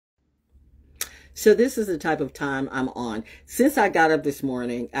So this is the type of time I'm on. Since I got up this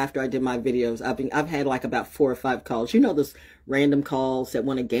morning after I did my videos, I've had like about 4 or 5 calls. You know, those random calls that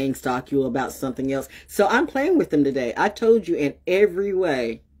want to gang stalk you about something else. So I'm playing with them today. I told you in every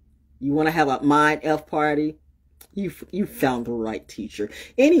way, you want to have a mind F party. You found the right teacher.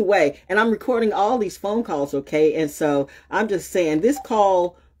 Anyway, and I'm recording all these phone calls, okay? And so I'm just saying, this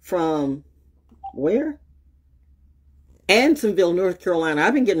call from where? Andersonville, North Carolina.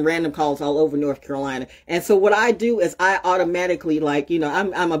 I've been getting random calls all over North Carolina. And so what I do is I automatically, like, you know,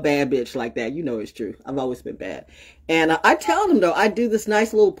 I'm a bad bitch like that. You know it's true. I've always been bad. And I tell them, though, I do this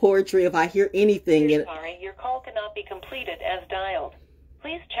nice little poetry if I hear anything. We're sorry, your call cannot be completed as dialed.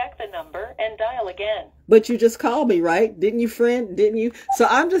 Please check the number and dial again. But you just called me, right? Didn't you, friend? Didn't you? So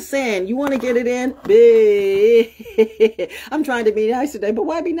I'm just saying, you want to get it in? B. I'm trying to be nice today, but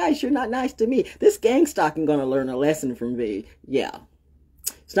why be nice? You're not nice to me. This gang stalking gonna learn a lesson from me. Yeah.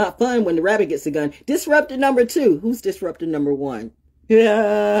 It's not fun when the rabbit gets a gun. Disruptor number 2. Who's disruptor number 1?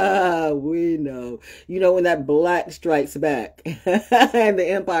 Yeah, we know. You know when that black strikes back. And the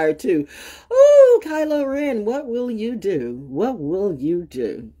Empire too. Oh, Kylo Ren, what will you do? What will you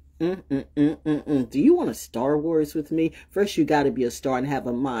do? Do you want to Star Wars with me? First, you got to be a star and have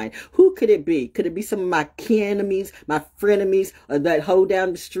a mind. Who could it be? Could it be some of my enemies, my frenemies, or that hoe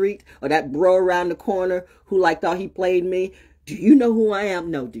down the street, or that bro around the corner who like thought he played me? Do you know who I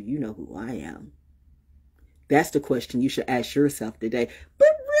am? No, do you know who I am? That's the question you should ask yourself today. But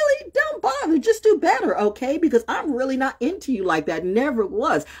really, don't bother. Just do better, okay? Because I'm really not into you like that. Never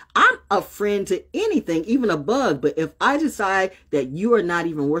was. I'm a friend to anything, even a bug. But if I decide that you are not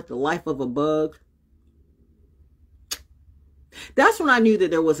even worth the life of a bug, that's when I knew that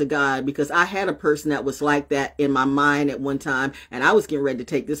there was a God, because I had a person that was like that in my mind at one time, and I was getting ready to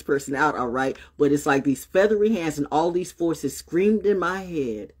take this person out, all right? But it's like these feathery hands and all these forces screamed in my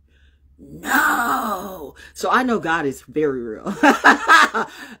head. No. So I know God is very real.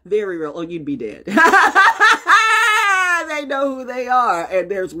 Very real. Oh, you'd be dead. They know who they are,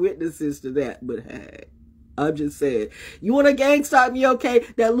 and there's witnesses to that. But hey, I'm just saying, you want to gang stalk me, okay?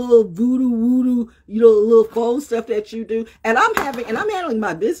 That little voodoo, you know, little phone stuff that you do. And I'm handling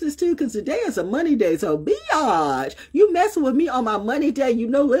my business too, because today is a money day. So biatch, you messing with me on my money day. You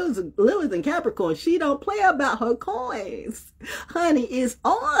know, Lilith and Capricorn, she don't play about her coins. Honey, it's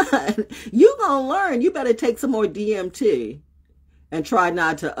on. You gonna learn. You better take some more DMT and try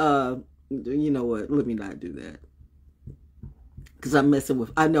not to, you know what? Let me not do that. Because I'm messing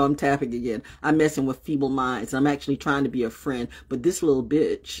with, I know I'm tapping again. I'm messing with feeble minds. I'm actually trying to be a friend. But this little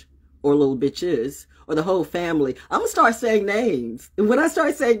bitch, or little bitches, or the whole family, I'm going to start saying names. And when I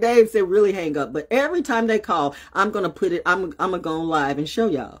start saying names, they really hang up. But every time they call, I'm going to put it, I'm going to go on live and show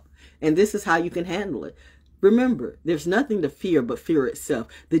y'all. And this is how you can handle it. Remember, there's nothing to fear but fear itself.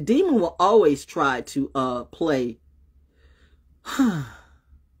 The demon will always try to play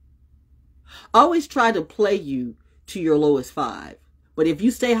you to your lowest 5. But if you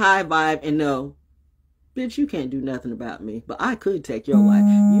stay high vibe and know, bitch, you can't do nothing about me, but I could take your life.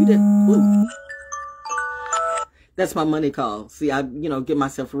 You did. Ooh. That's my money call. See, I, you know, get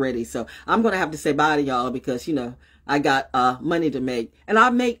myself ready. So I'm going to have to say bye to y'all, because, you know, I got money to make. And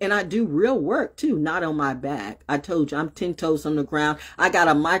I do real work too, not on my back. I told you, I'm 10 toes on the ground. I got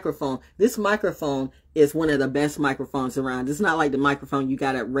a microphone. This microphone is one of the best microphones around. It's not like the microphone you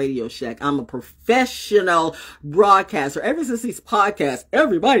got at Radio Shack. I'm a professional broadcaster. Ever since these podcasts,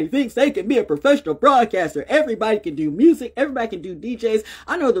 everybody thinks they can be a professional broadcaster. Everybody can do music. Everybody can do DJs.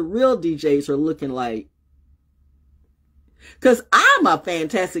 I know the real DJs are looking like, because I'm a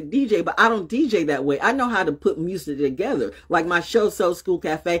fantastic DJ, but I don't DJ that way. I know how to put music together. Like my show, Soul School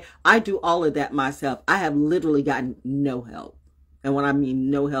Cafe, I do all of that myself. I have literally gotten no help. And when I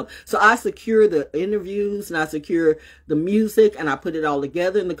mean no help, so I secure the interviews and I secure the music and I put it all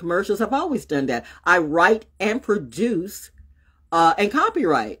together in the commercials. I've always done that. I write and produce and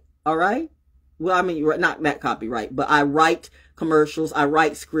copyright. All right. Well, I mean, not that copyright, but I write commercials. I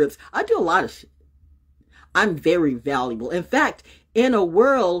write scripts. I do a lot of shit. I'm very valuable. In fact, in a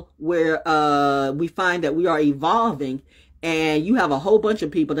world where we find that we are evolving and you have a whole bunch of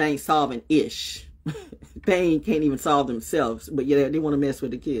people that ain't solving ish. They can't even solve themselves, but yeah, they want to mess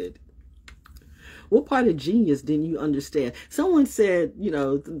with the kid. What part of genius didn't you understand? Someone said, you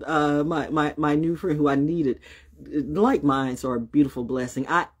know, my new friend who I needed, like minds are a beautiful blessing.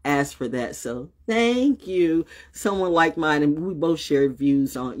 I asked for that, so thank you. Someone like mine, and we both shared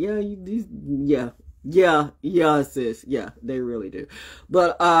views on, yeah, sis. Yeah, they really do.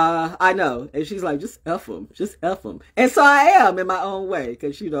 But I know. And she's like, just F them. Just F them. And so I am in my own way.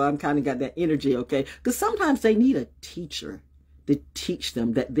 Because, you know, I'm kind of got that energy, okay? Because sometimes they need a teacher to teach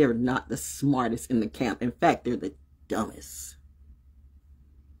them that they're not the smartest in the camp. In fact, they're the dumbest.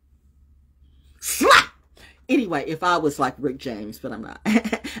 Slap! Anyway, if I was like Rick James, but I'm not.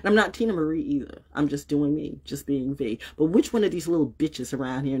 And I'm not Tina Marie either. I'm just doing me, just being V. But which one of these little bitches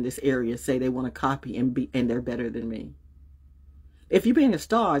around here in this area say they want to copy and they're better than me? If you're being a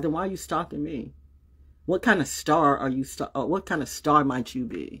star, then why are you stalking me? What kind of star are you? What kind of star might you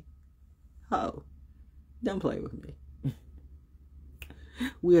be? Oh, don't play with me.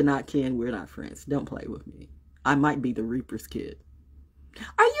 We're not kin. We're not friends. Don't play with me. I might be the Reaper's kid.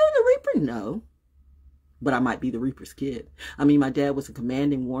 Are you the Reaper? No. But I might be the Reaper's kid. I mean, my dad was a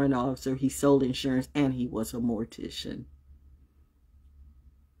commanding warrant officer. He sold insurance and he was a mortician.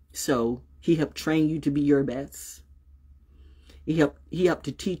 So he helped train you to be your best. He helped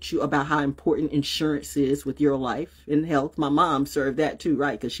to teach you about how important insurance is with your life and health. My mom served that too,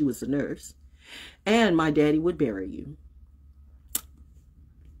 right? Because she was a nurse. And my daddy would bury you.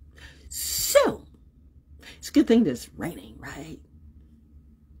 So it's a good thing that it's raining, right?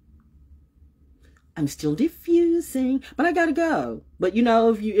 I'm still diffusing, but I gotta go. But you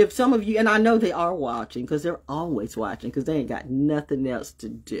know, if some of you, and I know they are watching, because they're always watching, because they ain't got nothing else to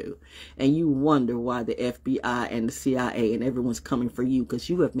do. And you wonder why the FBI and the CIA and everyone's coming for you, because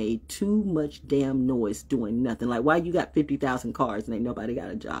you have made too much damn noise doing nothing. Like, why you got 50,000 cars and ain't nobody got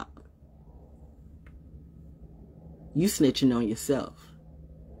a job? You snitching on yourself.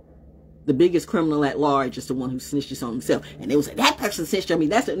 The biggest criminal at large is the one who snitches on himself. And they will say, that person snitched on me.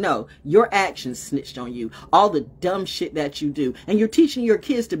 That's it. No, your actions snitched on you. All the dumb shit that you do. And you're teaching your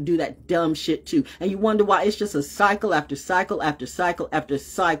kids to do that dumb shit too. And you wonder why it's just a cycle after cycle after cycle after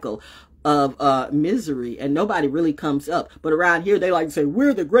cycle of misery. And nobody really comes up. But around here, they like to say,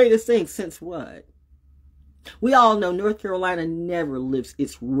 we're the greatest thing. Since what? We all know North Carolina never lifts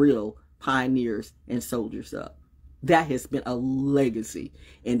its real pioneers and soldiers up. That has been a legacy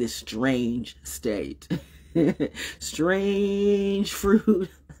in this strange state. Strange fruit.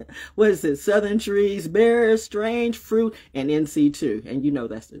 What is it? Southern trees, bears, strange fruit, and NC2. And you know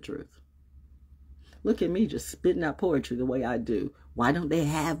that's the truth. Look at me just spitting out poetry the way I do. Why don't they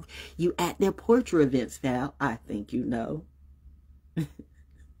have you at their poetry events, Val? I think you know.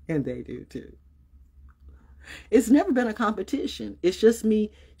 And they do too. It's never been a competition. It's just me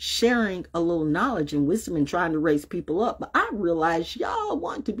sharing a little knowledge and wisdom and trying to raise people up. But I realize y'all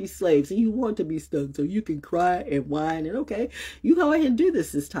want to be slaves and you want to be stuck so you can cry and whine and okay, you go ahead and do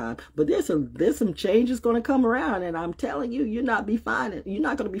this time. But there's some changes going to come around, and I'm telling you, you're not going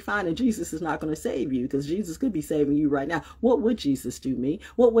to be fine, and Jesus is not going to save you, because Jesus could be saving you right now. What would Jesus do me?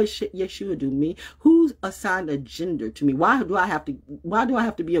 What would Yeshua do me? Who's assigned a gender to me? Why do I have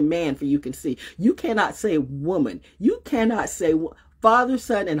to be a man for you can see? You cannot say woman. You cannot say Father,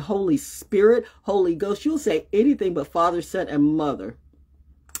 Son, and Holy Spirit, Holy Ghost. You'll say anything but Father, Son, and Mother.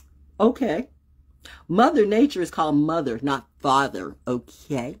 Okay. Mother Nature is called mother, not father.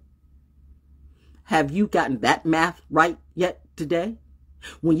 Okay. Have you gotten that math right yet today?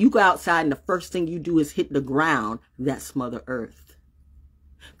 When you go outside and the first thing you do is hit the ground, that's Mother Earth.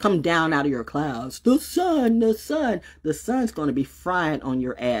 Come down out of your clouds. The sun, the sun. The sun's going to be frying on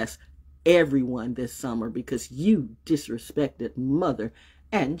your ass, everyone, this summer, because you disrespected mother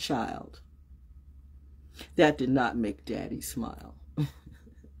and child. That did not make Daddy smile.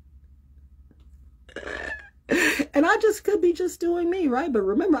 And I just could be just doing me, right? But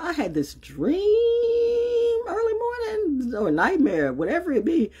remember, I had this dream early morning or nightmare, whatever it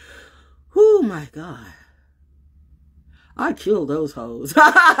be. Oh my God. I killed those hoes.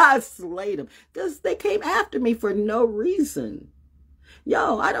 I slayed them because they came after me for no reason.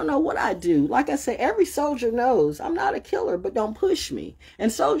 Yo, I don't know what I do. Like I say, every soldier knows I'm not a killer, but don't push me.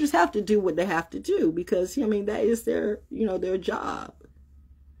 And soldiers have to do what they have to do because, I mean, that is their, their job.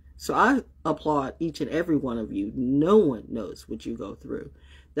 So I applaud each and every one of you. No one knows what you go through.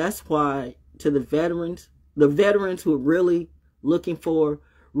 That's why to the veterans who are really looking for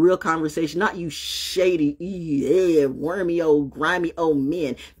real conversation, not you shady, wormy old, grimy old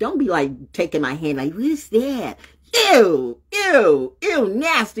men. Don't be like taking my hand like, what's that? Ew, ew, ew,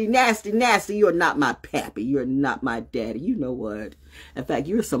 nasty, nasty, nasty. You're not my pappy. You're not my daddy. You know what? In fact,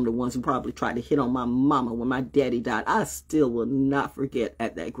 you're some of the ones who probably tried to hit on my mama when my daddy died. I still will not forget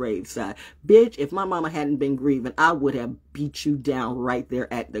at that graveside. Bitch, if my mama hadn't been grieving, I would have beat you down right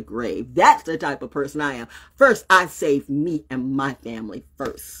there at the grave. That's the type of person I am. First, I save me and my family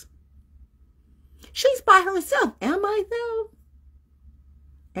first. She's by herself. Am I though?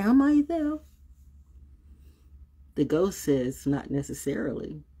 Am I though? The ghost says, not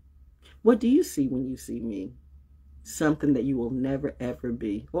necessarily. What do you see when you see me? Something that you will never, ever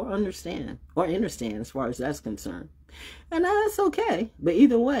be or understand as far as that's concerned. And that's okay. But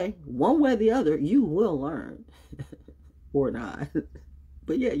either way, one way or the other, you will learn. Or not.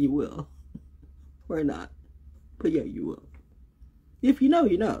 But yeah, you will. Or not. But yeah, you will. If you know,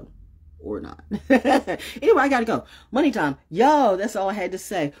 you know. Or not. Anyway, I gotta go. Money time. Yo, that's all I had to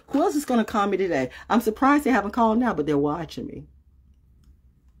say. Who else is gonna call me today? I'm surprised they haven't called now, but they're watching me.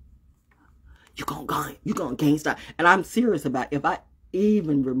 You're gonna GameStop. And I'm serious about it. If I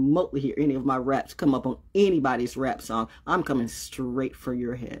even remotely hear any of my raps come up on anybody's rap song, I'm coming straight for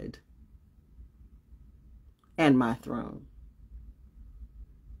your head. And my throne.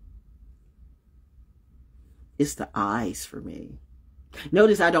 It's the eyes for me.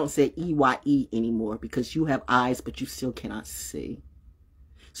 Notice I don't say EYE anymore because you have eyes, but you still cannot see.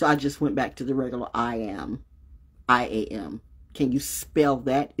 So I just went back to the regular IAM. Can you spell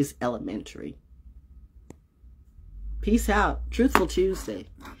that? It's elementary. Peace out. Truthful Tuesday.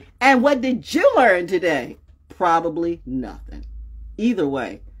 And what did you learn today? Probably nothing. Either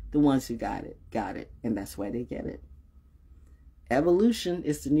way, the ones who got it. And that's why they get it. Evolution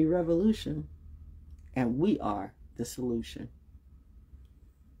is the new revolution. And we are the solution.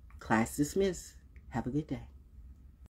 Class dismissed. Have a good day.